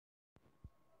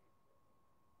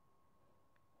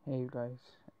Hey guys,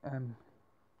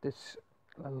 this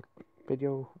little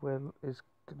video is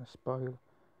gonna spoil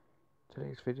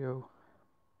today's video.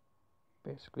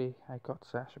 Basically, I got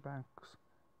Sasha Banks,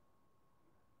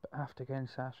 but after getting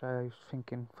Sasha, I was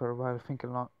thinking for a while,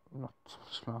 thinking not so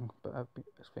much long, but I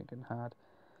was thinking hard,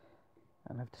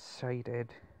 and I've decided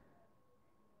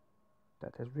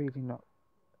that there's really not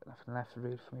nothing left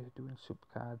really for me to do in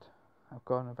SuperCard. I've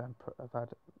got an event pro, I've had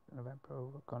an event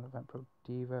pro, I've got an event pro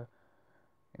Diva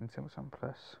in SummerSlam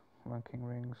Plus, won King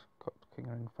Rings, got King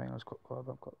Ring finals, got Quad,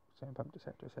 got same bump,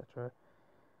 etc., etc.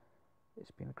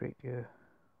 It's been a great year,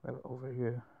 well over a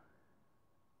year,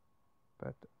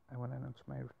 but I want to announce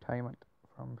my retirement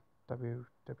from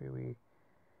WWE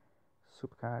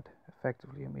SuperCard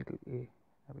effectively immediately.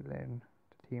 I'll be letting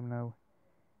the team know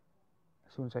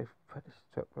as soon as I put this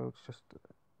to upload, just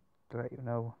to let you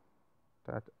know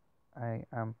that I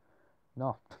am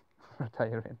not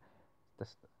retiring.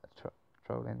 Just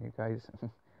trolling you guys.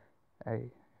 I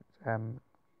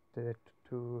did it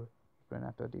to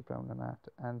Renato D Brown and that,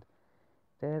 and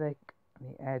they're like on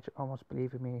the edge, almost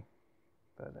believing me.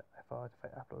 But I thought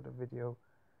if I upload a video,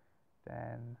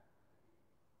 then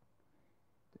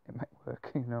it might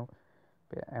work,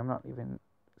 But I'm not leaving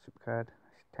SuperCard.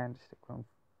 I tend to stick around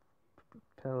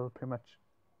till pretty much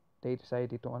they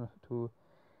decide they don't want to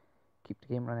keep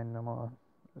the game running no more.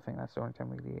 I think that's the only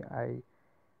time really I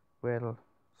will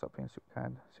stop playing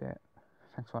SuperCard. So yeah,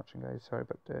 thanks for watching guys. Sorry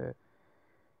about the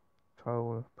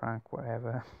troll, prank,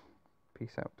 whatever.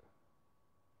 Peace out.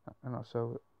 And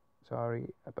also sorry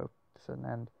about the sudden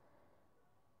end.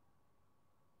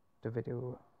 The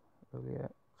video, really,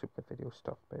 super video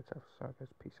stopped by itself. Sorry guys,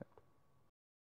 peace out.